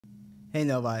Hey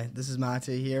Novi, this is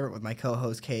Matija here with my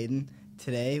co-host Kaeden.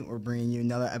 Today we're bringing you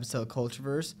another episode of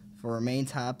Cutureverse. For our main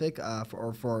topic,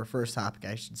 for our first topic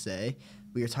I should say,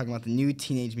 we are talking about the new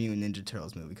Teenage Mutant Ninja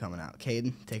Turtles movie coming out.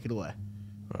 Kaeden, take it away.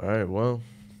 All right, well,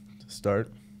 to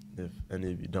start, if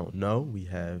any of you don't know, we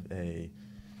have a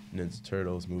Ninja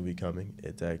Turtles movie coming.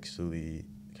 It's actually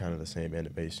kind of the same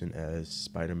animation as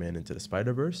Spider-Man Into the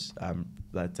Spider-Verse.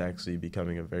 That's actually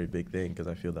becoming a very big thing because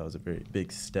I feel that was a very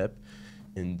big step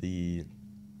in the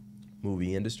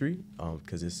movie industry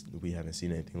because we haven't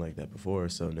seen anything like that before.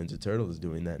 So Ninja Turtle is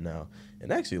doing that now.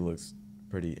 It actually looks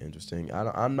pretty interesting.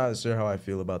 I'm not sure how I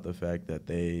feel about the fact that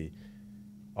they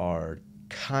are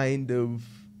kind of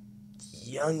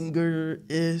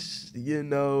younger-ish,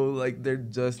 like they're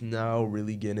just now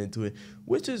really getting into it,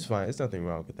 which is fine. There's nothing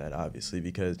wrong with that, obviously,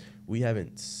 because we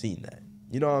haven't seen that.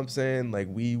 You know what I'm saying? Like,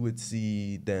 we would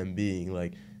see them being,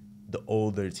 like, the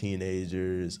older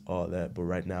teenagers, all that, but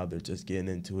right now they're just getting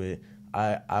into it.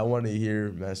 I want to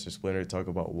hear Master Splinter talk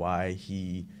about why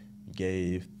he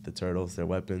gave the Turtles their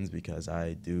weapons, because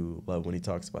I do love when he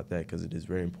talks about that, because it is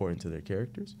very important to their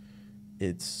characters.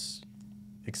 It's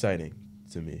exciting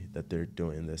to me that they're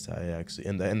doing this. I actually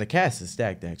and the cast is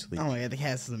stacked actually. Oh my god, the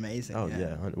cast is amazing. Oh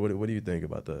yeah. What do you think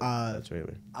about the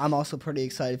trailer? I'm also pretty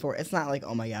excited for it. It's not like,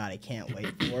 oh my god, I can't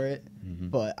wait for it,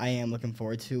 but I am looking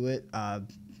forward to it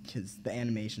because the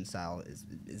animation style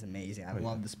is amazing. I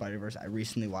love the Spider-Verse. I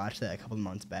recently watched that a couple of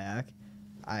months back.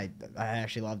 I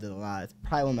actually loved it a lot. It's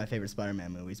probably one of my favorite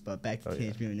Spider-Man movies. But back to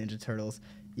Teenage Mutant Ninja Turtles.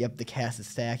 Yep, the cast is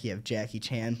stacked. You have Jackie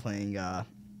Chan playing.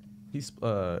 He's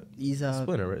Splinter,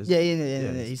 right? Yeah,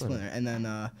 he's Splinter. And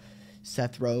then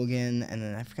Seth Rogen, and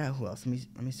then I forgot who else.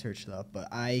 Let me search it up. But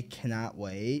I cannot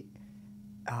wait.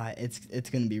 It's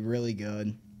gonna be really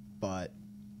good. But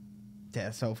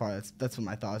yeah, so far that's what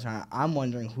my thoughts are. I'm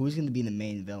wondering who's gonna be the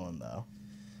main villain though.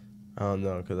 I don't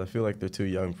know, because I feel like they're too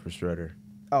young for Shredder.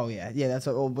 Oh yeah. That's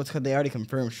what's because they already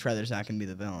confirmed Shredder's not gonna be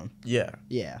the villain. Yeah.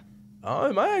 Yeah.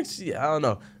 Am I actually? I don't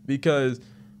know, because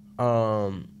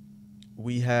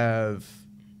we have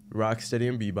Rocksteady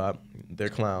and Bebop. They're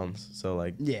clowns, so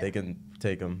like they can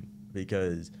take them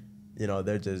because they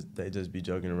just be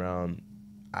joking around.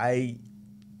 I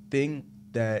think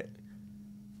that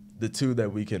the two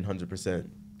that we can 100%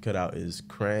 cut out is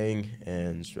Krang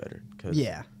and Shredder.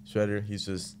 Shredder,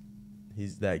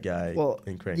 he's that guy. Well,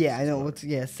 in Krang. Yeah, I know.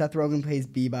 Seth Rogen plays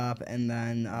Bebop, and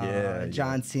then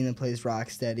John Cena plays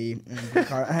Rocksteady.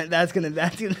 And that's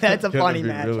a funny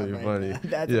matchup. Really funny.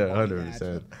 That's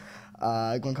 100%.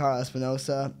 Giancarlo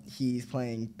Espinosa, he's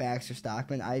playing Baxter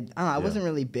Stockman. I wasn't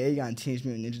really big on Teenage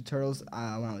Mutant Ninja Turtles when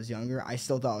I was younger. I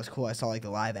still thought it was cool. I saw like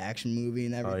the live action movie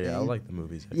and everything. Oh yeah, I like the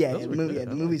movies.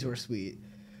 The movies were sweet.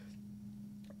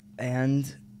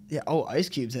 And Ice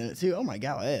Cube's in it too. Oh my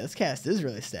god, this cast is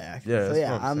really stacked.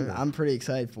 Yeah, I'm pretty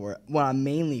excited for it. What I'm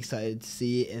mainly excited to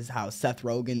see is how Seth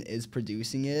Rogen is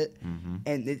producing it,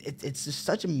 and it's just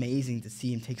such amazing to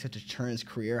see him take such a turn in his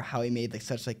career. How he made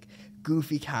such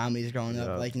goofy comedies growing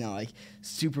up, like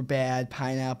Superbad,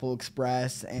 Pineapple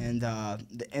Express, and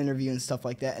The Interview and stuff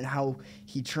like that, and how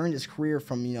he turned his career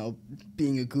from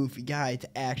being a goofy guy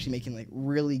to actually making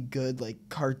really good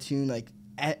cartoon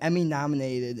Emmy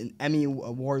nominated and Emmy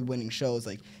award winning shows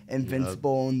like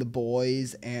Invincible and The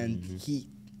Boys, and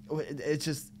it's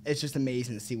just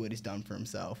amazing to see what he's done for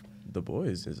himself. The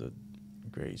Boys is a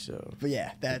great show. But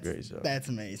yeah, that's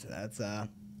amazing. That's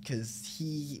because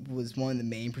he was one of the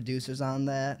main producers on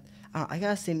that. I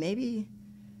gotta say maybe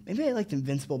I liked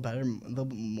Invincible better, a little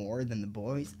bit more than The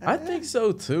Boys. I think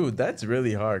so too. That's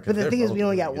really hard. But the thing is, we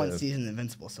only got one season of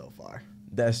Invincible so far.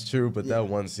 That's true, but that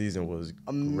one season was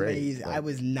amazing. Great. I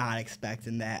was not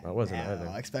expecting that. I wasn't either.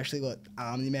 Especially what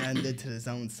Omni-Man did to his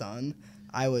own son.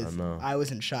 I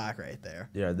was in shock right there.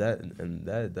 Yeah,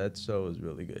 that show was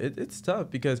really good. It's tough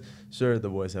because sure the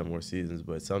Boys have more seasons,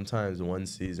 but sometimes one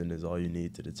season is all you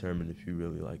need to determine if you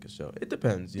really like a show. It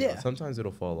depends. You know, sometimes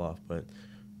it'll fall off, but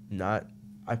not.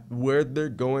 Where they're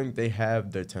going, they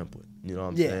have their template. You know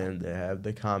what I'm saying? They have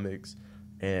the comics,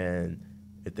 and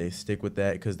if they stick with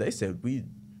that, because they said we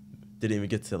didn't even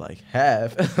get to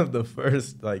half of the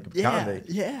first comic.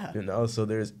 Yeah. So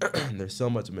there's so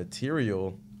much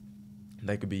material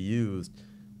that could be used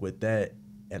with that,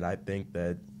 and I think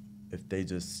that if they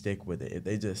just stick with it,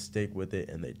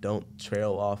 and they don't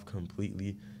trail off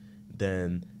completely,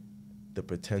 then the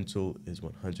potential is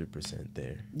 100%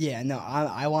 there. Yeah, no,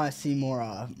 I want to see more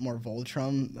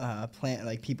Voltron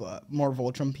more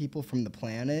Voltron people from the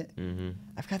planet.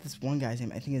 I've got this one guy's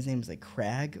name. I think his name is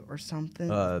Crag or something.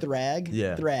 Thrag.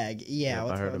 Yeah. Thrag. Yeah.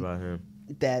 I heard about him.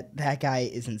 That guy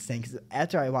is insane. Because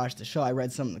after I watched the show, I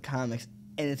read some of the comics,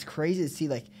 and it's crazy to see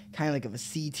like kind of like of a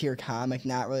C tier comic,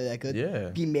 not really that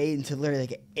good, be made into literally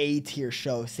like an A tier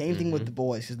show. Same thing with The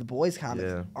Boys, because The Boys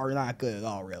comics are not good at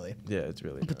all, really. Yeah, it's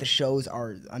really. But the shows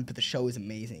are. But the show is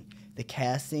amazing. The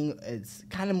casting is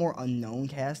kind of more unknown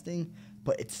casting,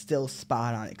 but it's still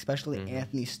spot on, especially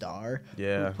Anthony Starr,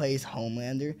 who plays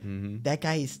Homelander. That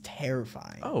guy is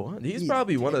terrifying. Oh, he's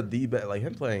probably one of the best. Like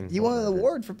him playing. He won an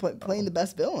award for playing the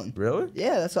best villain. Really?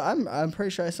 Yeah, that's what I'm pretty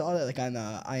sure I saw that like on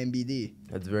IMDb.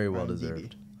 That's very well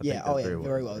deserved.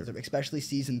 Very well deserved. Especially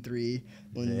season 3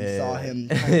 when we saw him.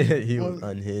 He was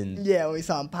unhinged. Yeah, when we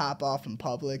saw him pop off in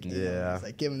public. You know, he's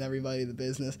like giving everybody the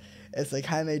business. It's like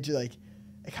kind of made you like.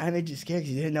 It kind of made you scared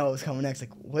because you didn't know what was coming next.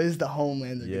 Like, what is the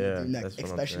Homelander going to do next?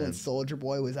 Especially when Soldier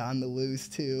Boy was on the loose,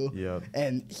 too. Yep.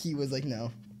 And he was like,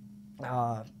 no.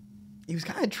 He was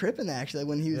kind of tripping, actually,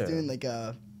 when he was doing, like,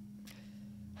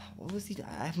 what was he doing?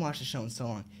 I haven't watched the show in so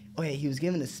long. Oh, yeah, he was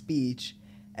giving a speech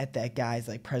at that guy's,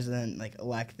 like, president, like,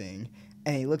 elect thing.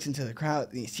 And he looks into the crowd,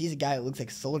 and he sees a guy that looks like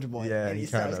Soldier Boy, and he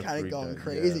starts kind of going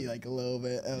crazy, like, a little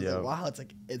bit. And I was like, wow, it's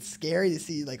like, it's scary to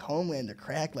see, like, Homelander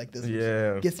crack like this.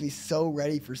 Which gets me so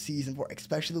ready for season 4,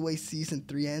 especially the way season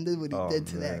 3 ended, what he did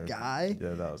to that guy.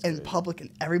 Yeah, that was in public,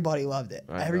 and everybody loved it.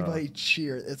 Everybody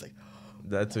cheered. It's like,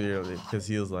 that's what because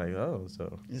he was like, oh,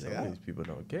 so these people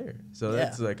don't care. So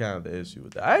that's like kind of the issue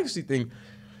with that. I actually think,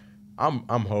 I'm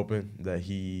hoping that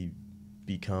he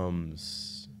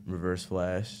becomes Reverse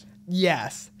Flash.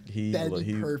 Yes, that'd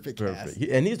be perfect.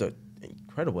 And he's an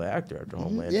incredible actor after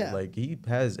Homelander. Yeah. Like he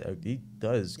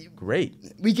does great.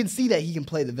 We can see that he can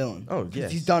play the villain. Oh yeah,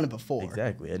 he's done it before.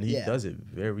 Exactly, and he does it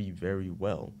very, very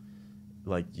well.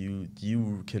 Like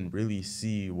you can really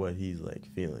see what he's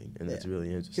like feeling, and that's really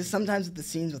interesting. Because sometimes with the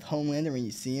scenes with Homelander, when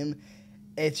you see him,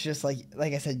 it's just like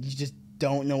I said, you just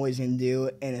don't know what he's gonna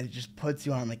do, and it just puts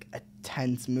you on like a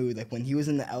tense mood. Like when he was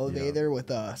in the elevator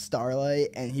with Starlight,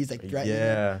 and he's like threatening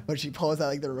her, but she pulls out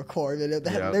like the recorder.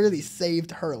 That literally saved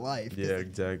her life. Yeah,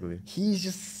 exactly. He's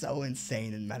just so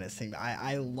insane and menacing.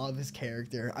 I love his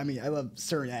character. I mean, I love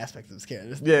certain aspects of his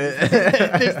character.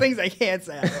 There's things I can't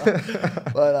say,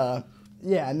 but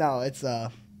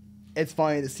it's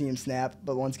funny to see him snap.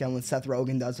 But once again, when Seth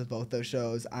Rogen does with both those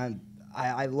shows,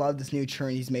 I love this new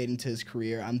turn he's made into his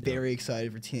career. I'm very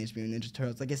excited for Teenage Mutant Ninja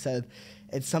Turtles. Like I said,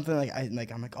 it's something I'm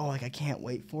like, oh, like I can't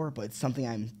wait for it, but it's something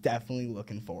I'm definitely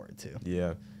looking forward to.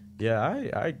 Yeah,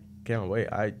 I can't wait.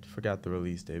 I forgot the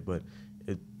release date, but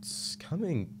it's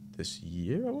coming this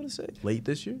year, I want to say. Late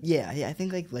this year? Yeah, I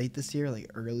think like late this year,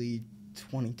 like early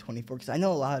 2024, because I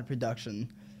know a lot of production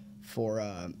for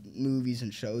movies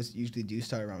and shows usually do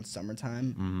start around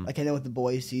summertime. Like I know with The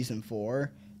Boys season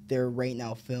 4, they're right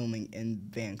now filming in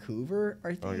Vancouver,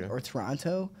 I think, or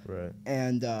Toronto. Right.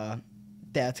 And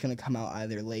that's going to come out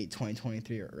either late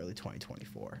 2023 or early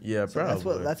 2024. Yeah, so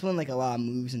probably. That's when like a lot of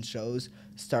movies and shows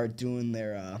start doing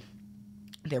their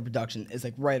production is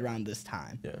like right around this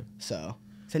time. Yeah. So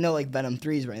I know like Venom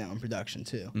 3 is right now in production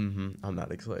too. I'm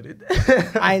not excited.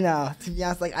 I know. To be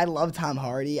honest, like I love Tom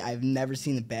Hardy. I've never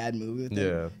seen a bad movie with him.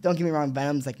 Yeah. Don't get me wrong,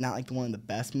 Venom's like not like one of the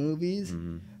best movies.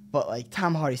 But like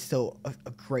Tom Hardy's still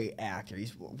a great actor.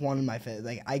 He's one of my favorite.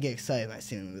 Like I get excited when I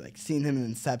see him. Like seeing him in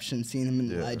Inception, seeing him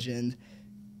in Legend.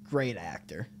 Great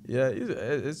actor. Yeah,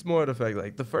 it's more the fact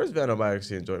like the first Venom I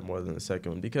actually enjoyed more than the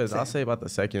second one because I'll say about the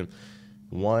second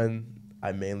one,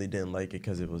 I mainly didn't like it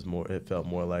because it felt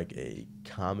more like a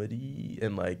comedy,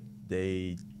 and like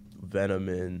Venom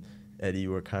and Eddie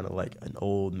were kind of like an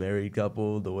old married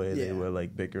couple, the way they were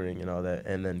like bickering and all that.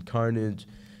 And then Carnage,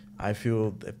 I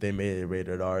feel if they made it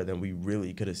rated R, then we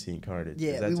really could have seen Carnage.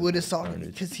 Yeah, we would have saw him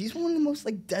because he's one of the most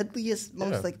like deadliest,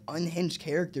 most like unhinged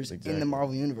characters in the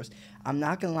Marvel universe. I'm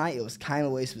not gonna lie, it was kind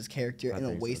of a waste of his character and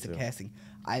a waste of casting.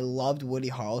 I loved Woody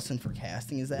Harrelson for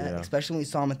casting as that, especially when we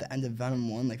saw him at the end of Venom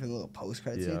 1, like the little post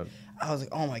credit scene. I was like,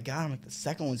 oh my god, I'm like the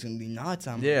second one's gonna be nuts.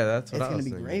 That's what it's gonna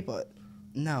be great, but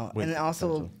no. And then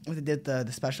also when they did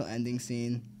the special ending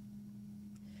scene.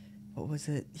 What was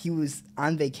it? He was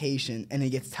on vacation and he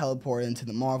gets teleported into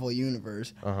the Marvel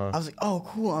universe. I was like, oh,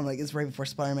 cool. I'm like, it's right before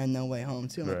Spider-Man No Way Home,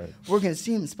 too. I'm like, we're going to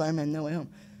see him in Spider-Man No Way Home.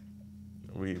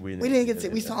 We didn't get to see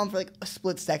it. We saw him for like a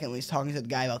split second when he's talking to the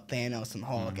guy about Thanos and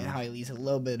Hulk and how he leaves a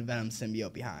little bit of Venom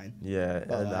symbiote behind. Yeah,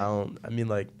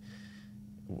 and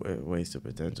waste of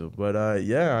potential. But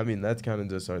I mean, that's kind of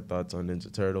just our thoughts on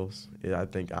Ninja Turtles. Yeah,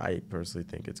 I personally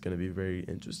think it's going to be very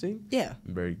interesting. Yeah.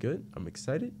 Very good. I'm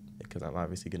excited because I'm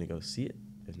obviously going to go see it.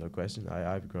 There's no question.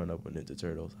 I've grown up with Ninja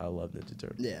Turtles. I love Ninja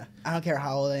Turtles. Yeah. I don't care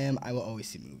how old I am. I will always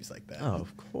see movies like that. Oh,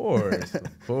 of course.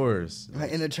 Of course. My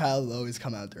inner child will always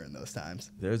come out during those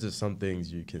times. There's just some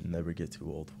things you can never get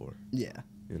too old for. Yeah.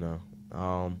 You know?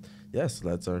 Yes,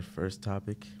 that's our first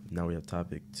topic. Now we have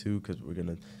topic 2 because we're going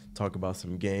to talk about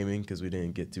some gaming because we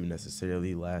didn't get to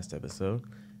necessarily last episode.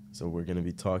 So we're going to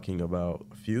be talking about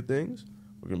a few things.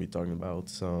 We're going to be talking about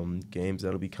some games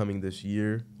that'll be coming this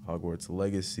year, Hogwarts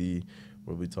Legacy.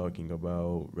 We'll be talking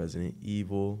about Resident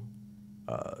Evil,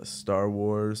 Star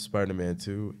Wars, Spider-Man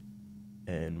 2,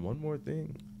 and one more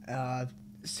thing.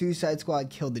 Suicide Squad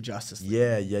killed the Justice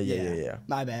League. Yeah.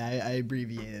 My bad, I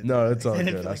abbreviated. No, it's all I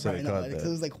good. I should have caught that. It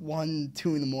was like 1,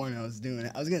 2 in the morning I was doing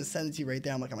it. I was going to send it to you right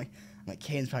there. I'm like,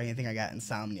 Kaden's probably going to think I got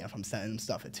insomnia if I'm sending him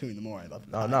stuff at 2 in the morning.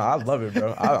 No, I love it,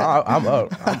 bro. I'm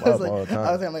up. I'm up like, all the time.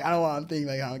 I was like, I don't want to think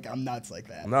like I'm nuts like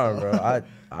that. No, bro.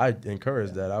 I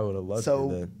encourage that. I would have loved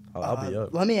it. I'll be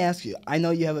up. Let me ask you. I know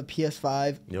you have a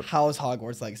PS5. Yep. How is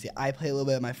Hogwarts Legacy? I play a little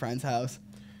bit at my friend's house.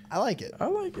 I like it. I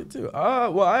like it too.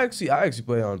 Well, I actually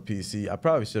play on PC. I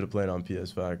probably should have played on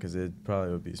PS5 because it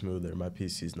probably would be smoother. My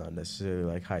PC is not necessarily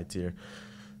like high tier,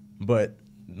 but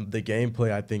the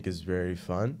gameplay I think is very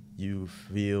fun. You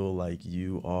feel like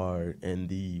you are in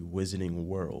the Wizarding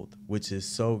world, which is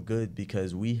so good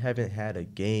because we haven't had a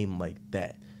game like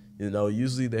that. You know,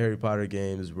 usually the Harry Potter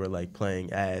games were like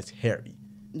playing as Harry.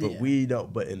 But we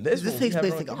don't. But in this takes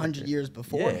place like 100 years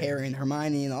before Harry and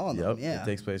Hermione and all of them. Yeah, it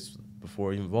takes place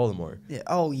before even Voldemort. Yeah.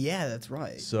 Oh yeah, that's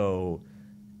right. So,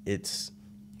 it's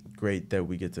great that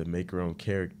we get to make our own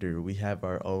character. We have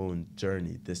our own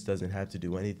journey. This doesn't have to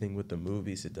do anything with the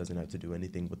movies. It doesn't have to do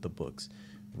anything with the books.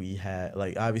 We had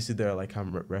obviously there are like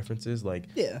common references.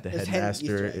 Like the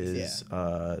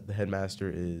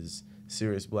headmaster is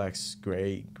Sirius Black's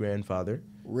great grandfather.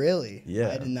 Really?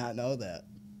 Yeah. I did not know that.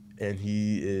 And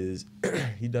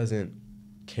he doesn't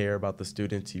care about the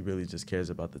students. He really just cares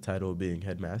about the title of being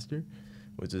headmaster,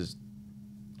 which is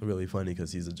really funny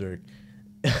because he's a jerk.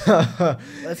 That's kind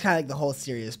of like the whole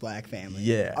Sirius Black family.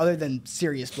 Yeah. Other than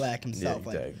Sirius Black himself.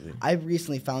 Yeah, exactly. I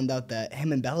recently found out that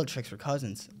him and Bellatrix were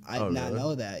cousins. I did not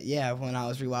know that. Yeah, when I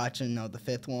was rewatching the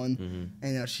 5th one,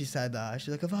 and she said she's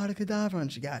like Avada Kedavra,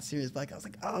 and she got Sirius Black. I was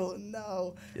like, oh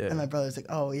no. Yeah. And my brother's like,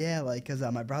 oh yeah, like because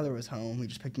my brother was home. We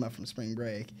just picked him up from spring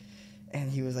break, and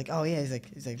he was like, oh yeah, he's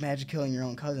like, imagine killing your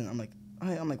own cousin. I'm like,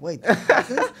 wait.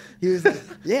 He was like,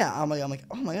 yeah. I'm like,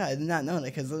 oh my god, I did not know that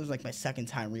because it was like my second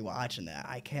time rewatching that.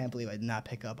 I can't believe I did not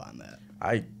pick up on that.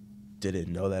 I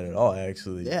didn't know that at all,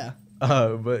 actually. Yeah.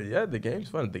 But yeah, the game's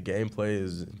fun. The gameplay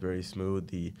is very smooth.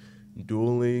 The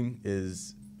dueling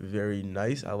is very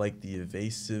nice. I like the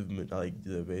evasive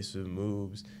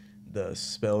moves. The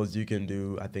spells you can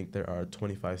do. I think there are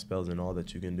 25 spells in all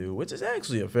that you can do, which is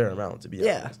actually a fair amount, to be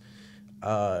honest.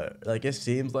 It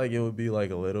seems like it would be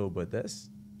like a little, but that's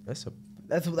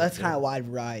kind of wide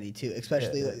variety too.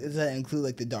 Especially does that include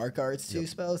like the dark arts too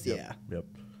spells? Yep.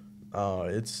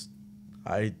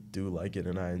 I do like it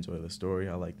and I enjoy the story.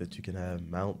 I like that you can have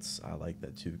mounts. I like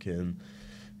that you can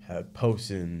have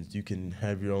potions. You can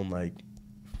have your own like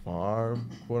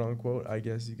farm, quote unquote. I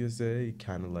guess you could say,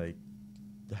 kind of like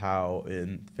how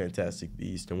in Fantastic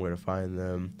Beasts and Where to Find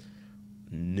Them.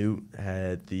 Newt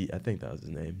had I think that was his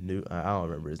name. Newt, I don't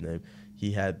remember his name.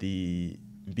 He had the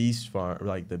beast farm,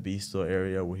 like the beastal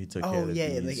area where he took care of the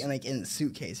beasts. like in the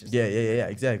suitcase or something. Yeah,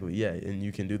 exactly. Yeah, and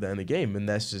you can do that in the game, and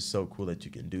that's just so cool that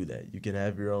you can do that. You can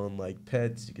have your own like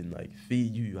pets. You can like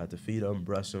feed you. You have to feed them,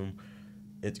 brush them.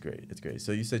 It's great.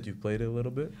 So you said you played it a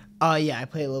little bit? Yeah, I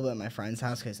played a little bit at my friend's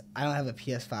house because I don't have a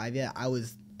PS5 yet. I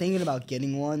was thinking about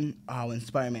getting one when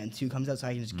Spider-Man 2 comes out so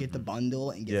I can just get the bundle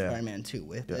and get Spider-Man 2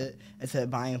 with it instead of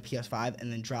buying a PS5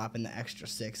 and then dropping the extra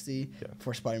 $60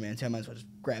 for Spider-Man 2. I might as well just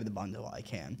grab the bundle while I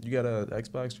can. You got a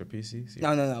Xbox or PC?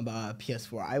 No, but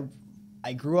PS4.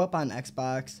 I grew up on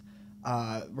Xbox.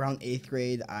 Around 8th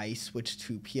grade, I switched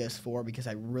to PS4 because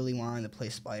I really wanted to play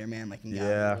Spider-Man like in God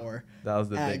of War. That was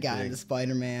the big thing. I got into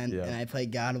Spider-Man, and I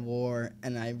played God of War,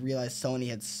 and I realized Sony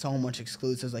had so much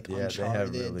exclusives like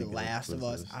Uncharted, really The Last of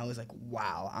Us. I was like,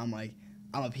 wow. I'm a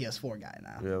PS4 guy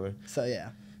now. Really? So, yeah.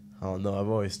 I don't know. I've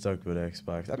always stuck with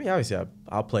Xbox. I mean, obviously,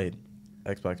 I'll play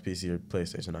Xbox, PC, or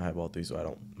PlayStation. I have all three, so I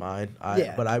don't mind.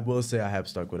 But I will say I have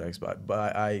stuck with Xbox.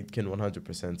 But I can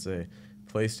 100% say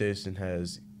PlayStation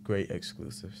has great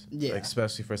exclusives,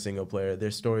 especially for single player.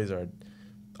 Their stories are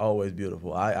always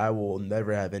beautiful. I will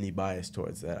never have any bias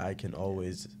towards that. I can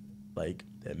always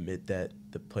admit that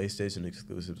the PlayStation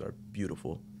exclusives are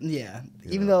beautiful. Yeah,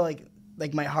 even though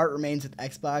like my heart remains with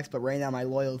Xbox, but right now my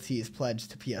loyalty is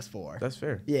pledged to PS4. That's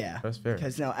fair. Yeah, that's fair.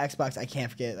 Because Xbox, I can't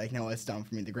forget what it's done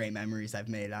for me. The great memories I've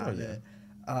made out of it.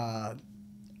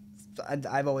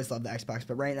 I've always loved the Xbox,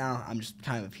 but right now I'm just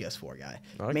kind of a PS4 guy.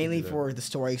 Mainly for the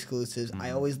story exclusives.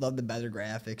 I always love the better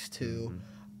graphics too.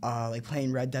 Like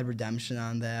playing Red Dead Redemption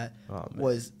on that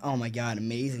was, oh my God,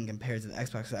 amazing compared to the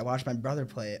Xbox. I watched my brother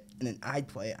play it, and then I'd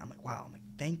play it. I'm like, wow,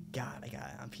 thank God I got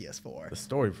it on PS4. The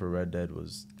story for Red Dead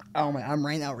was... Oh my, I'm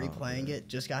right now replaying it.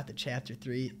 Just got to Chapter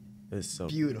 3. It's so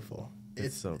beautiful.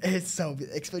 It's so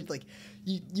especially like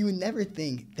you would never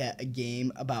think that a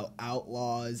game about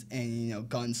outlaws and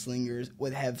gunslingers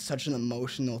would have such an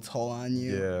emotional toll on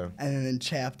you. Yeah. And then in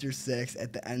Chapter 6,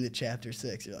 at the end of Chapter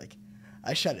 6, you're like,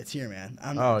 I shed a tear, man.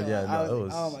 It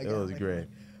was great.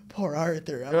 Poor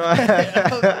Arthur.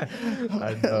 I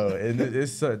know, and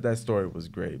that story was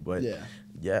great. But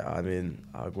yeah, I mean,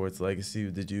 Hogwarts Legacy.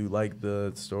 Did you like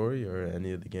the story or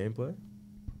any of the gameplay?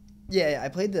 Yeah,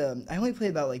 I only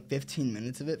played about like 15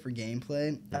 minutes of it for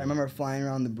gameplay. I remember flying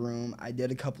around the broom. I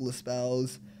did a couple of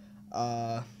spells.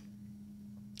 I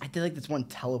did like this one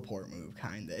teleport move,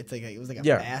 kinda. It was like a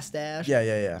fast dash.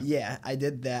 Yeah. Yeah, I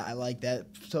did that. I like that.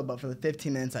 So, but for the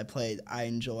 15 minutes I played, I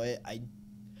enjoy it. I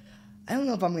don't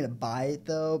know if I'm gonna buy it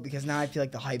though, because now I feel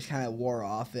like the hype's kind of wore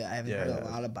off it. I haven't heard a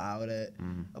lot about it,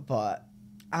 but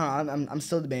I don't know. I'm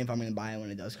still debating if I'm gonna buy it when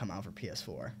it does come out for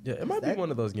PS4. Yeah, it might be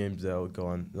one of those games that would go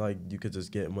on, like you could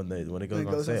just get when it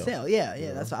goes on sale.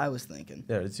 Yeah, that's what I was thinking.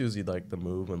 Yeah, it's usually like the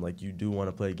move when like you do want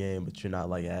to play a game, but you're not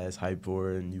like as hyped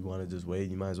for it, and you want to just wait.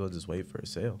 You might as well just wait for a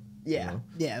sale. Yeah,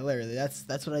 literally. That's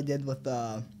what I did with.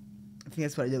 I think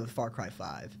that's what I did with Far Cry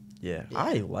 5. Yeah.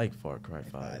 I like Far Cry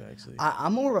 5 actually.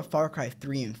 I'm more of a Far Cry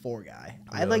 3 and 4 guy.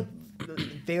 I like,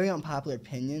 very unpopular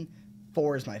opinion,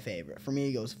 4 is my favorite. For me,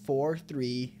 it goes 4,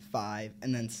 3, 5,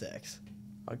 and then 6.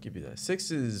 I'll give you that. 6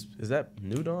 is that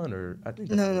New Dawn or I think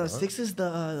that's No. 6 is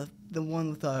the one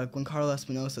with Giancarlo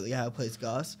Espinosa, the guy who plays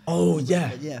Gus. Oh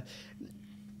yeah. Yeah.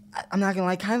 I'm not gonna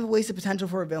lie, kind of a waste of potential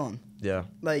for a villain. Yeah.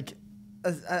 Like,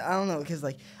 I don't know, because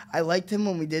like I liked him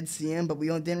when we did see him, but we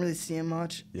didn't really see him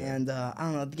much. Yeah. And I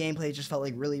don't know, the gameplay just felt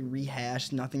like really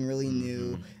rehashed, nothing really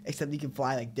new, except you can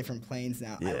fly like different planes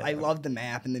now. Yeah. I love the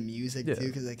map and the music too,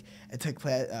 because like it took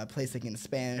place like in a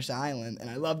Spanish island, and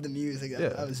I love the music.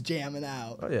 I was jamming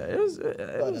out. Oh yeah, it was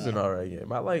an alright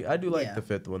game. I do like the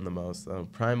 5th one the most.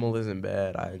 Primal isn't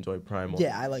bad. I enjoy Primal.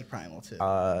 Yeah, I like Primal too.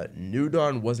 New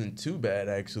Dawn wasn't too bad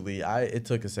actually. It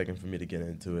took a second for me to get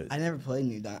into it. I never played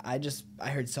New Dawn. I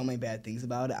heard so many bad things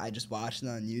about it. I just watched it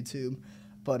on YouTube,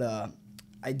 but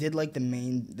I did like the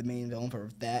main villain for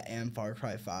that and Far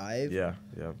Cry 5. Yeah.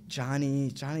 Johnny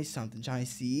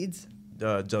Seeds.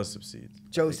 Joseph Seeds.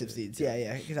 Joseph Seeds.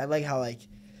 Yeah. Because I like how like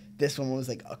this one was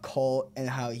like a cult and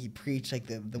how he preached like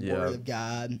the word of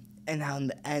God, and how in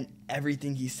the end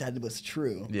everything he said was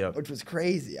true. Yeah. Which was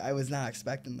crazy. I was not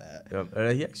expecting that.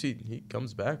 Yeah. He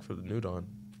comes back for the New Dawn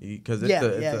because it's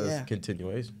a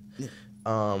continuation. Yeah.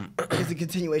 It's a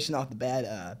continuation off the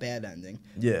bad ending.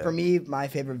 Yeah. For me, my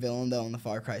favorite villain though in the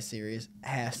Far Cry series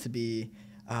has to be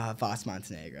Voss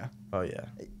Montenegro. Oh yeah.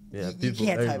 Yeah. You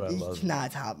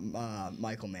cannot top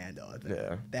Michael Mando.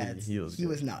 Yeah. He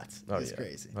was nuts. He was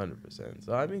crazy. 100%.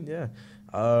 So I mean, yeah.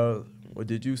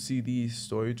 Did you see the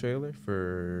story trailer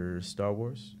for Star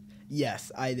Wars?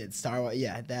 Yes, I did. Star Wars,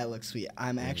 yeah, that looks sweet.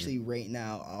 I'm actually right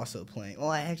now also playing. Well,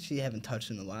 I actually haven't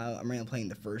touched it in a while. I'm right now playing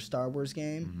the first Star Wars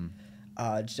game.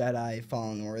 Jedi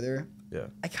Fallen Order. Yeah.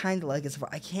 I kind of like it so far.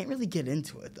 I can't really get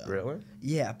into it though. Really?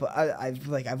 Yeah, but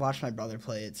I've watched my brother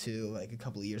play it too, like a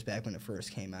couple of years back when it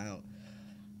first came out.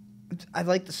 I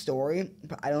like the story,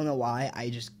 but I don't know why.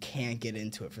 I just can't get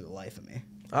into it for the life of me.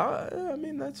 I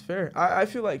mean that's fair. I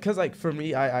feel like because like for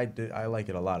me, I like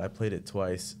it a lot. I played it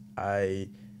twice. I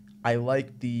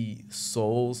like the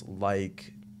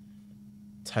Souls-like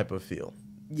type of feel.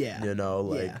 Yeah. You know,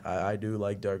 like I do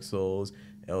like Dark Souls.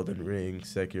 Elden Ring,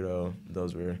 Sekiro,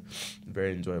 those were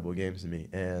very enjoyable games to me.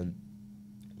 And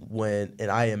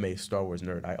I am a Star Wars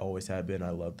nerd. I always have been.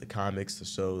 I love the comics, the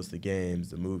shows, the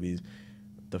games, the movies.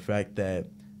 The fact that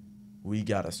we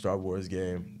got a Star Wars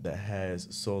game that has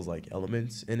Souls-like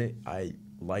elements in it, I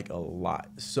like a lot.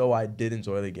 So I did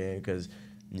enjoy the game because,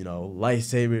 you know,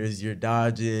 lightsabers, you're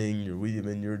dodging, you're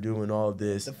weaving, you're doing all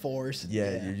this. The Force.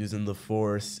 Yeah, you're using the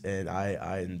Force, and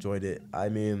I enjoyed it. I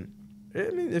mean,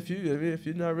 if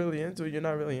you're not really into it, you're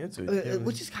not really into it.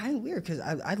 Which is kind of weird because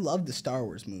I love the Star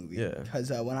Wars movie. Yeah. Because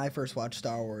when I first watched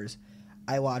Star Wars,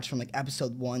 I watched from like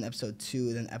episode 1, episode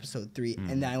 2, then episode 3,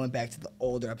 and then I went back to the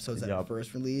older episodes that were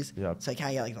first released. Yep. So I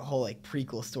kind of got like the whole like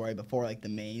prequel story before like the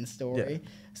main story. Yeah.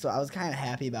 So I was kind of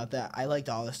happy about that. I liked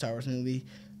all the Star Wars movie.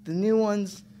 The new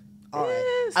ones. All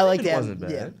right. I like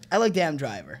that. I like Adam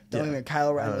Driver. Don't get me wrong.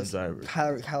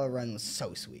 Kylo Ren was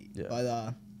so sweet. Yeah.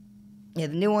 But the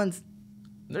new ones.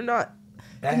 They're not.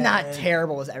 They're not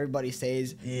terrible as everybody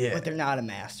says, Yeah. but they're not a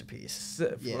masterpiece.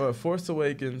 Force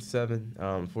Awakens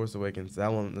 7, Force Awakens,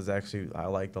 that one is actually, I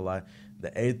liked a lot. The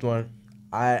 8th one,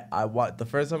 the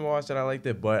first time I watched it, I liked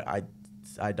it, but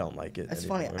I don't like it. That's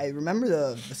anymore. funny. I remember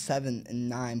the 7 and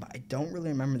 9, but I don't really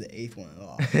remember the 8th one at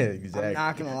all. Exactly. I'm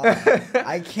not gonna lie.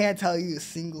 I can't tell you a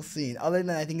single scene other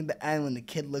than I think at the end when the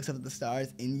kid looks up at the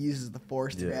stars and uses the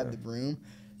Force to grab the broom.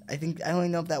 I don't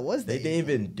even know if that was the. They didn't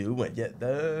even do it yet.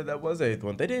 That was the 8th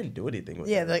one. They didn't do anything with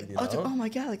it. Yeah, like oh my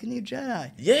god, like a new Jedi.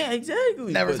 Yeah,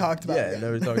 exactly. Never talked about it. Yeah,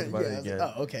 never talked about it again.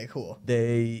 Like, oh, okay, cool.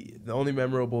 The only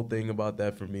memorable thing about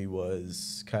that for me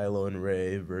was Kylo and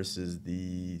Rey versus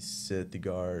the Sith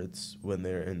guards when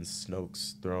they're in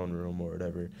Snoke's throne room or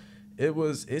whatever. It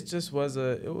was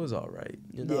all right,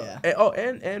 you know.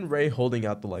 Yeah. And Rey holding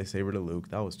out the lightsaber to Luke.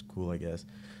 That was cool, I guess.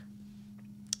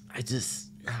 I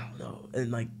don't know. And,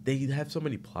 like, they have so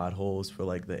many plot holes for,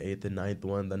 like, the 8th and 9th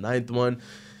one. The 9th one...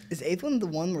 Is 8th one the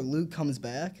one where Luke comes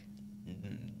back?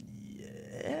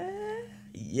 Yeah.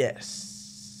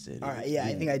 Yes. All right, yeah,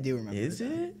 I think I do remember. Is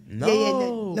it?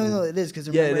 No. Yeah, no, it is. Because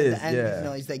remember it at is, the end, yeah. you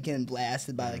know, he's, like, getting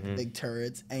blasted by, like, the big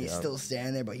turrets, and he's still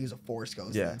standing there, but he was a Force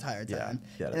ghost the entire time.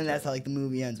 Yeah, and then that's how, like, the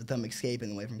movie ends with them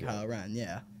escaping away from Kylo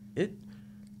Ren, I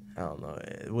don't know.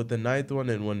 With the 9th one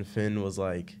and when Finn was,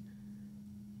 like...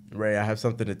 Rey, I have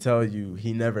something to tell you.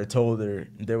 He never told her.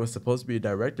 There was supposed to be a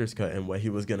director's cut, and what he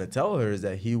was going to tell her is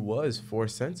that he was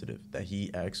Force sensitive, that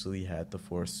he actually had the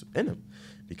Force in him,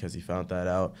 because he found that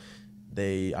out.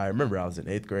 I remember I was in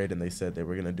 8th grade, and they said they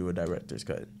were going to do a director's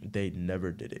cut. They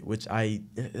never did it,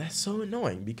 that's so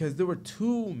annoying, because there were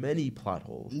too many plot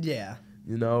holes. Yeah.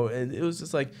 You know, and it was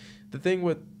just like, the thing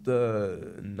with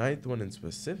the 9th one in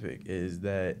specific is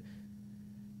that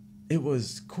it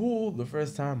was cool the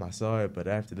first time I saw it, but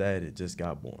after that, it just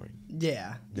got boring.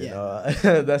 Yeah, you know?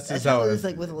 That's how it was.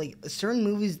 Like with like certain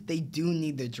movies, they do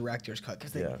need the director's cut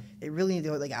because they really need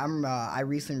to. Like I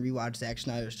recently rewatched Zack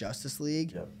Snyder's Justice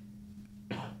League. Yep.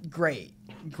 Great,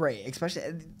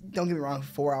 especially don't get me wrong,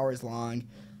 4 hours long,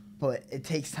 but it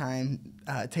takes time.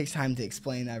 It takes time to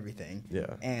explain everything. Yeah,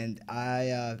 and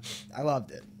I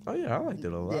loved it. Oh yeah, I liked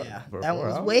it a lot. Yeah, that one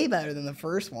was way better than the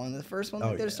first one. The first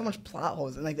one, there's so much plot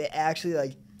holes, and like they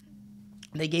actually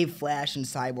they gave Flash and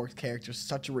Cyborg's characters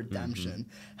such a redemption.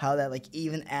 How that like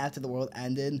even after the world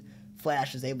ended,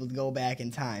 Flash was able to go back in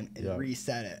time and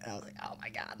reset it. And I was like, oh my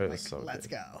god, let's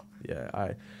go.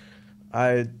 Yeah,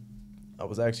 I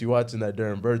was actually watching that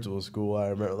during virtual school. I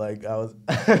remember, like, I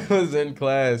was in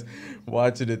class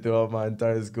watching it throughout my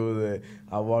entire school day.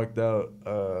 I walked out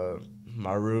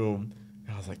my room.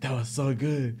 I was like, that was so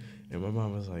good. And my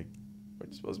mom was like, are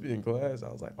you supposed to be in class? I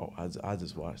was like, oh, I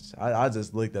just watched. I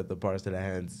just looked at the parts that I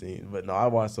hadn't seen. But no, I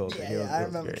watched the whole thing. Yeah, I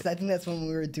remember. Because I think that's when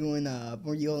we were doing,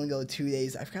 where you only go 2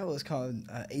 days. I forgot what it was called,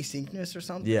 asynchronous or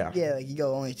something. Yeah. Yeah, like you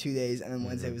go only 2 days, and then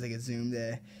Wednesday was like a Zoom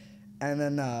day. And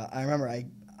then I remember I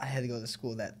had to go to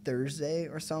school that Thursday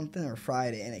or something, or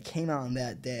Friday, and it came out on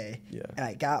that day. Yeah. And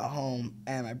I got home,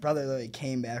 and my brother literally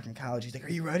came back from college. He's like,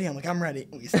 are you ready? I'm like, I'm ready.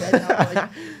 And we sat down for like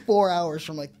 4 hours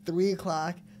from like 3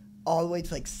 o'clock all the way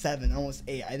to like 7, almost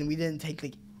 8. And we didn't take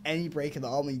like any break at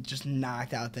all. We just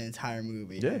knocked out the entire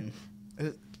movie. Yeah.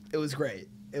 And it was great.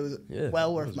 It was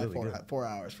well worth my really 4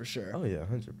 hours for sure. Oh, yeah,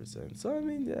 100%. So, I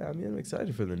mean, I'm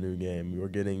excited for the new game. We're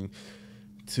getting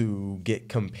to get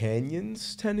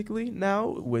companions technically now,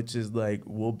 which is like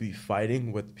we'll be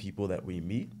fighting with people that we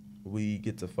meet. We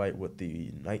get to fight with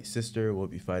the Night Sister. We'll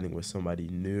be fighting with somebody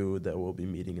new that we'll be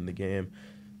meeting in the game.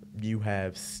 You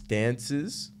have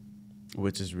stances,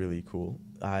 which is really cool.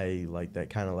 I like that,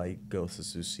 kind of like Ghost of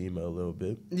Tsushima a little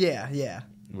bit. Yeah.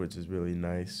 Which is really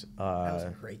nice. That was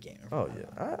a great game. Oh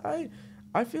yeah,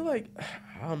 I feel like,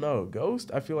 I don't know,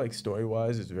 Ghost. I feel like story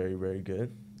wise is very, very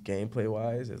good. Gameplay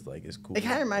wise, it's cool. It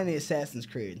kind of reminded me of Assassin's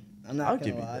Creed. I'm not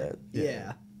gonna lie. That.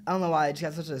 Yeah. I don't know why. I just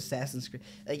got such an Assassin's Creed.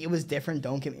 Like, it was different,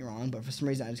 don't get me wrong, but for some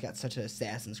reason I just got such an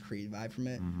Assassin's Creed vibe from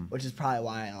it, which is probably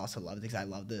why I also loved it, because I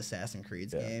love the Assassin's Creed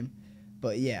game.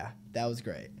 But yeah, that was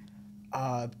great.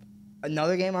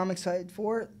 Another game I'm excited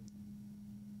for,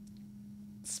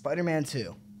 Spider-Man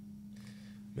 2.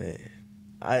 Man.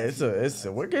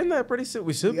 We're getting that pretty soon.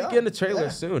 We should be getting a trailer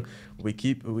soon.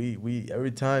 We every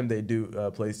time they do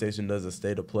PlayStation does a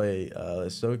state of play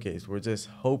showcase, we're just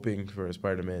hoping for a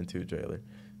Spider-Man 2 trailer.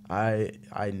 I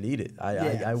need it.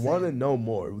 I want to know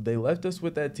more. They left us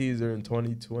with that teaser in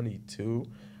 2022.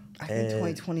 I think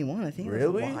 2021. I think it was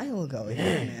a while ago.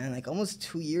 Yeah, man. Like almost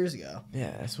 2 years ago. Yeah,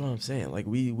 that's what I'm saying. Like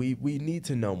we need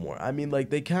to know more. I mean,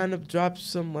 like they kind of dropped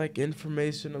some like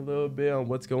information a little bit on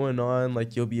what's going on.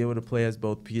 Like you'll be able to play as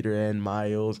both Peter and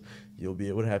Miles. You'll be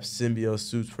able to have symbiote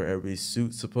suits for every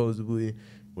suit supposedly.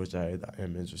 which I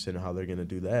am interested in how they're gonna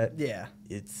do that. Yeah.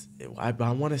 I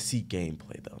want to see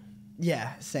gameplay though.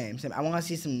 Yeah, same. I want to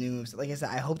see some new moves. Like I said,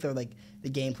 I hope they're like the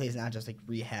gameplay is not just like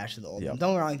rehash of the old one.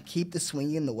 Don't get me wrong, keep the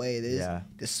swinging the way it is. Yeah.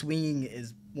 The swinging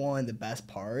is one of the best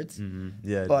parts. Mm-hmm.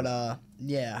 Yeah. But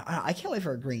yeah, I can't wait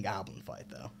for a Green Goblin fight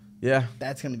though. Yeah.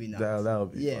 That's gonna be nice. That'll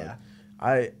be fun.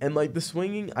 And like the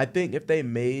swinging, I think if they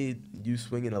made you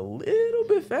swinging a little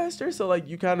bit faster, so like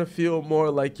you kind of feel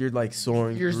more like you're like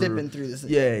soaring. You're zipping through this.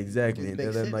 Yeah, exactly. And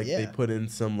then like they put in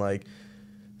some like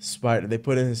They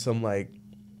put in some like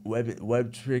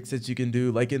web tricks that you can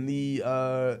do, like in the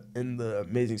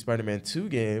Amazing Spider-Man 2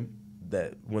 game.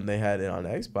 That when they had it on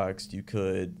Xbox, you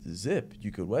could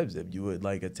web zip. You would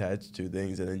like attach to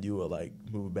things, and then you would like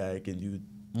move back, and you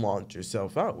launch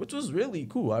yourself out, which was really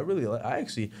cool. I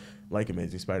actually like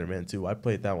Amazing Spider-Man 2. I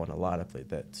played that one a lot. I played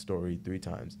that story 3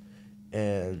 times,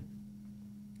 and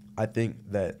I think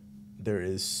that there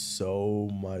is so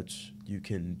much you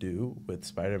can do with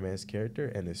Spider-Man's character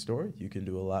and his story. You can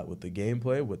do a lot with the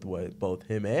gameplay, with what both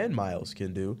him and Miles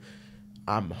can do.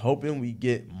 I'm hoping we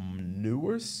get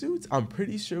newer suits. I'm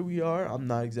pretty sure we are. I'm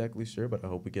not exactly sure, but I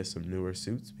hope we get some newer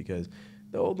suits because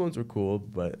the old ones were cool,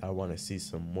 but I want to see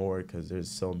some more because there's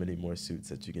so many more suits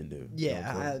that you can do.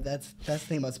 Yeah, that's the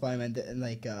thing about Spider-Man.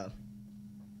 Like,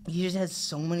 he just has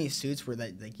so many suits where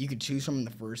like you could choose from in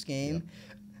the first game,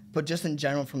 but just in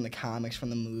general from the comics,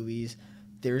 from the movies,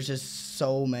 there's just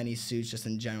so many suits just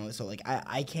in general. So like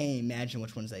I can't imagine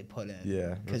which ones they put in.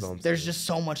 Yeah, because there's just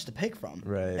so much to pick from.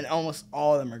 Right. And almost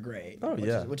all of them are great. Oh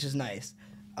which is nice.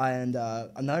 And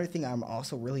another thing I'm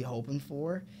also really hoping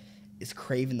for is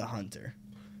Kraven the Hunter.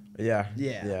 Yeah.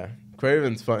 Yeah. Yeah.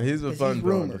 Kraven's fun. He's a fun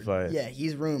villain to fight. Yeah,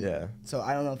 he's rumored. Yeah. So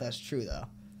I don't know if that's true though.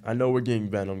 I know we're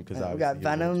getting Venom because we got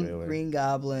Venom, Green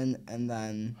Goblin, and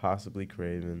then possibly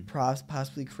Kraven.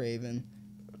 Possibly Kraven.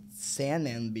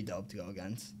 Sandman would be dope to go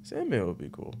against. Sandman would be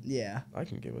cool. Yeah. I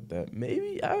can get with that.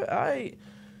 Maybe I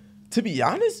to be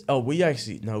honest, we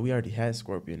already had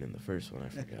Scorpion in the first one. I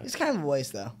forgot. It's kind of a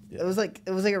waste though. Yeah. It was like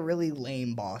a really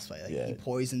lame boss fight. Like he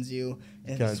poisons you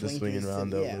and kind of just swinging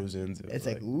around the illusions. It's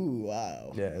like ooh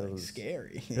wow. Yeah, it was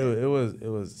scary. It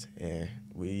was.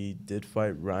 We did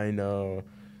fight Rhino.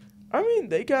 I mean,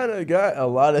 they kind of got a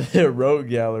lot of their rogue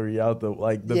gallery out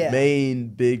the main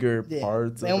bigger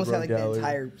parts. They almost had the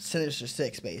entire Sinister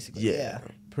Six basically. Yeah,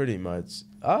 pretty much.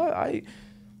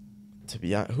 To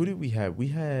be honest, who did we have? We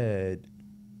had.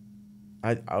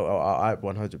 I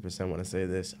 100% want to say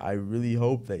this. I really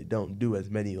hope they don't do as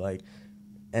many like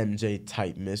MJ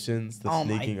type missions,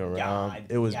 sneaking around. God,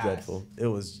 it was dreadful.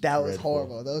 Was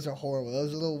horrible. Those are horrible.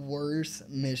 Those are the worst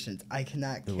missions. I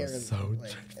cannot carry them.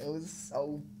 It was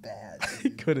so bad. I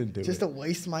couldn't do it. Just a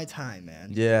waste of my time, man.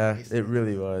 Yeah, it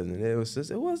really was. And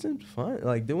it wasn't fun.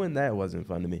 Like doing that wasn't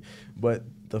fun to me. But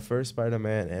the first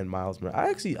Spider-Man and Miles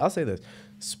Morales, I'll say this.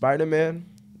 Spider-Man,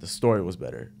 the story was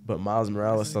better. But Miles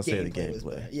Morales, I'll say the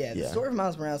gameplay. Yeah, the story of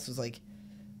Miles Morales was like,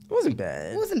 it wasn't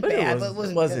bad. It wasn't bad, but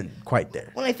it wasn't quite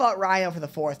there. When I fought Rhino for the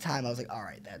 4th time, I was like, all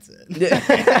right, that's it. Yeah.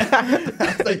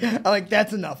 I'm like,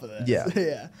 that's enough of this.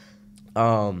 Yeah.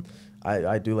 Yeah.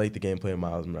 I do like the gameplay of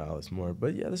Miles Morales more,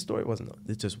 but yeah, the story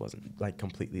just wasn't like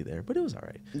completely there, but it was all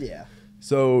right. Yeah.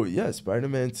 So yeah,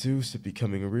 Spider-Man 2 should be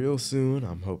coming real soon.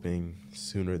 I'm hoping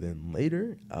sooner than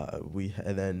later.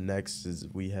 And then next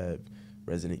we have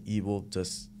Resident Evil.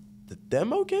 Just the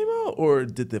demo came out, or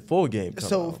did the full game come out?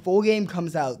 So full game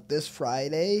comes out this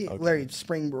Friday, right when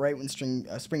spring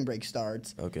break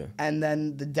starts. Okay. And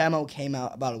then the demo came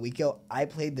out about a week ago. I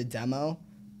played the demo.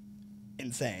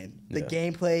 Insane. The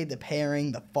gameplay, the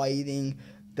pairing, the fighting,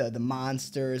 the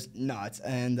monsters, nuts.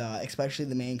 And especially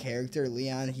the main character,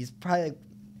 Leon. He's probably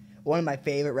one of my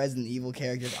favorite Resident Evil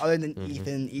characters, other than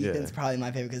Ethan. Ethan's probably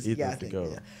my favorite because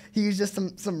he was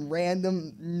just some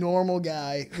random normal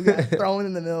guy who got thrown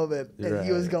in the middle of it, and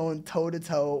he was going toe to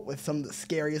toe with some of the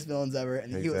scariest villains ever,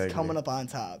 and he was coming up on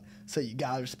top. So you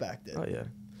gotta respect it. Oh yeah.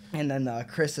 And then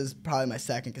Chris is probably my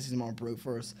second because he's more brute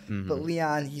force. But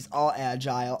Leon, he's all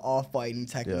agile, all fighting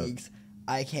techniques. Yep.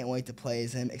 I can't wait to play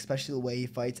as him, especially the way he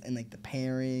fights and like the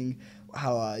pairing.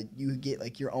 How you get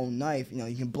like your own knife,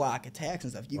 you can block attacks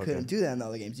and stuff. You couldn't do that in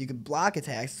other games. You could block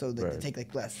attacks so that they take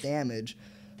like less damage,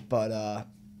 but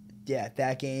yeah,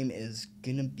 that game is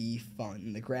gonna be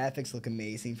fun. The graphics look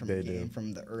amazing from a game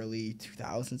from the early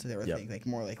 2000s. They were like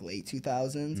more like late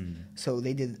 2000s. So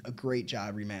they did a great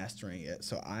job remastering it.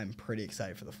 So I'm pretty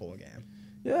excited for the full game.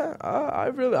 Yeah,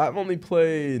 I've only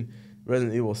played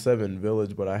Resident Evil 7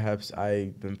 Village, but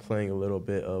I've been playing a little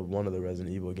bit of one of the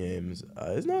Resident Evil games.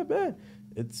 It's not bad.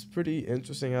 It's pretty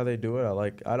interesting how they do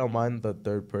it. I don't mind the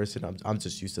third person. I'm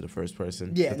just used to the first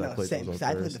person. Yeah, no, same. Because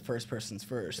I played the first person's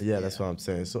first. Yeah, that's what I'm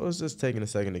saying. So it's just taking a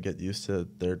second to get used to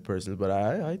third person, but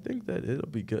I think that it'll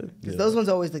be good. Because those ones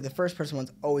always, like the first person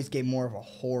ones always gave more of a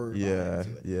horror vibe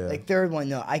to it. Yeah. Like third one,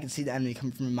 no, I can see the enemy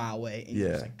coming from a mile away and you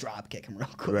just like drop kick him real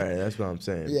quick. Right, that's what I'm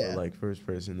saying. Yeah. But like first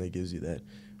person, that gives you that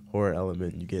horror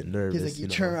element. You get nervous. Because like you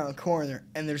turn around the corner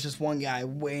and there's just one guy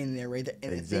waiting there right there.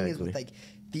 And the thing is with like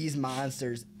these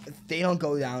monsters, they don't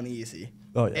go down easy.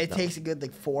 Oh, yeah, it takes a good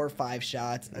like 4 or 5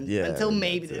 shots until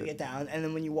maybe they get down, and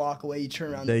then when you walk away, you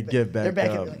turn around. They get back. They're back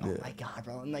up. And like, oh my god,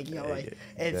 bro! And like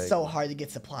it's so hard to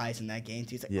get supplies in that game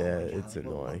too. It's like, oh my god, it's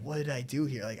annoying. What did I do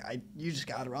here? Like you just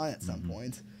gotta run at some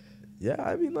point.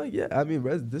 Yeah,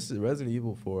 this is Resident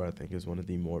Evil 4. I think is one of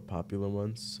the more popular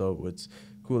ones. So it's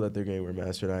cool that they're getting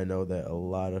remastered. I know that a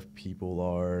lot of people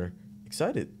are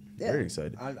excited. Yeah, very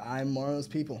excited. I'm one of those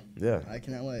people. Yeah, I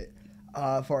cannot wait.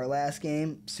 For our last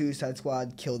game, Suicide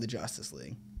Squad killed the Justice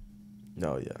League.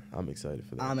 No, yeah, I'm excited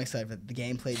for that. I'm excited for that. The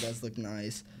gameplay does look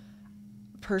nice.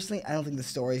 Personally, I don't think the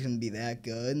story is going to be that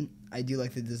good. I do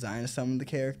like the design of some of the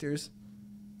characters.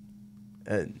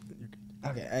 And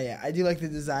okay, yeah, I do like the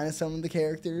design of some of the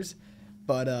characters,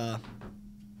 but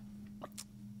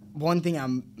one thing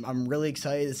I'm really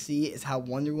excited to see is how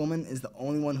Wonder Woman is the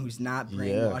only one who's not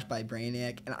brainwashed by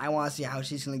Brainiac, and I want to see how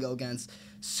she's going to go against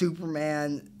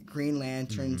Superman, Green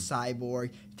Lantern,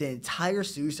 Cyborg, the entire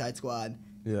Suicide Squad,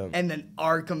 and then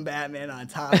Arkham Batman on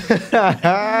top.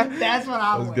 That's what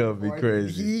I'm waiting for. It's gonna be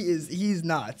crazy. He's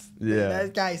nuts. Yeah,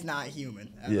 that guy's not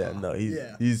human.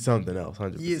 He's something else.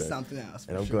 100%. He is something else.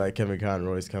 And I'm glad Kevin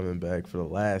Conroy's coming back for the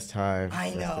last time.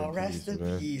 I know. Rest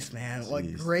in peace, man.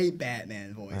 What great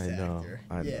Batman voice actor.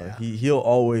 I know. He'll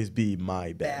always be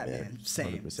my Batman.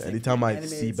 Same. Anytime I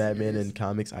see Batman in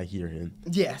comics, I hear him.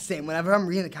 Yeah, same. Whenever I'm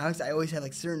reading the comics, I always have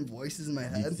like certain voices in my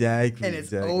head. Exactly. And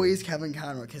it's always Kevin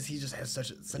Conroy because he just has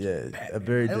such a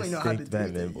very distinct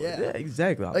Batman voice. Yeah,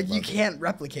 exactly. Like you can't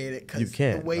replicate it because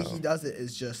the way he does it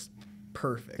is just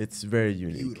perfect. It's very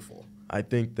unique. Beautiful. I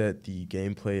think that the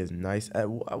gameplay is nice. I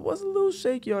was a little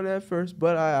shaky on that first,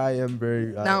 but I am very...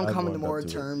 Now I'm coming to more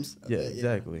terms. Yeah,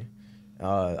 exactly.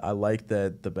 I like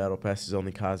that the Battle Pass is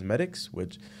only cosmetics,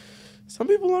 which some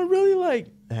people aren't really, like,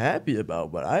 happy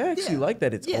about, but I actually like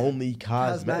that it's only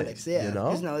cosmetics, you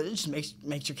know? Because it just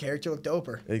makes your character look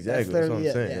doper. Exactly, that's what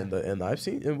I'm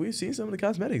saying. And we've seen some of the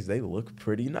cosmetics. They look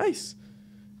pretty nice.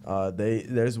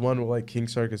 There's one where, like, King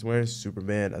Shark is wearing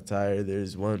Superman attire.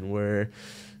 There's one where...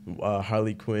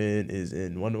 Harley Quinn is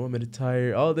in Wonder Woman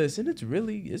attire, all this, and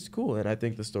it's cool, and I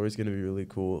think the story's gonna be really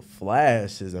cool.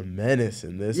 Flash is a menace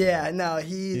in this. Yeah, one. No,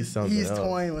 he's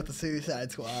toying with the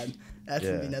Suicide Squad. That's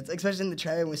gonna be nuts, especially in the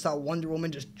trailer when we saw Wonder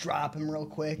Woman just drop him real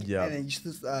quick. Yeah, and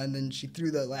then she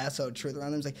threw the lasso truth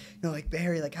around him. He's like, like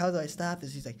Barry, like how do I stop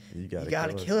this? He's like, you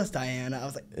gotta kill us, Diana. I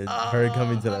was like, her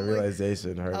coming to that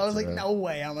realization. I was like, no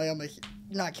way. I'm like.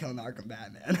 You're not killing Arkham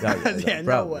Batman.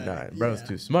 No way. Bro's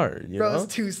too smart. Bro's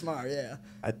too smart, yeah.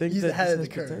 I think he's ahead of the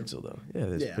curve. Potential, though. Yeah,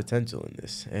 there's potential in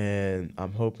this. And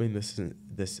I'm hoping this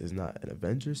is not an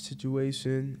Avengers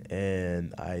situation.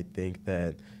 And I think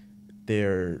that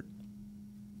they're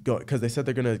going... Because they said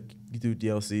they're going to do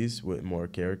DLCs with more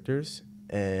characters.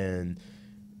 And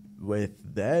with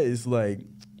that, it's like,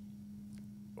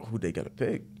 who they going to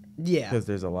pick? Yeah. Because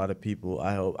there's a lot of people.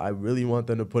 I really want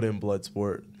them to put in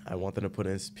Bloodsport. I want them to put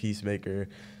in Peacemaker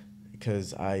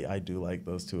because I do like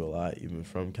those two a lot, even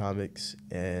from comics.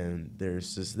 And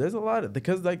there's a lot of,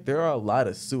 because like there are a lot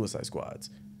of Suicide Squads.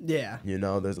 Yeah.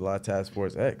 There's a lot of Task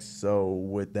Force X. So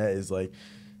with that is like,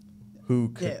 who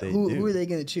could they do? Who are they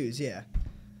going to choose? Yeah.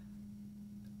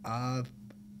 I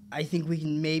think we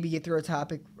can maybe get through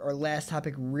our last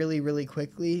topic really, really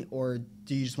quickly, or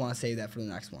do you just want to save that for the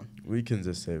next one? We can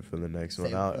just save it for the next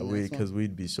one. Because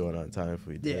we'd be short on time if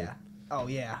we did. Yeah. Oh,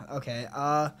 yeah. Okay.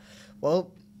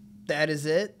 Well, that is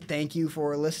it. Thank you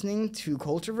for listening to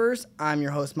Cutureverse. I'm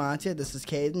your host, Matija. This is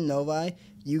Kaeden, Novi.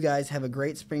 You guys have a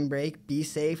great spring break. Be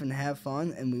safe and have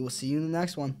fun, and we will see you in the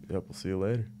next one. Yep, we'll see you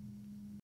later.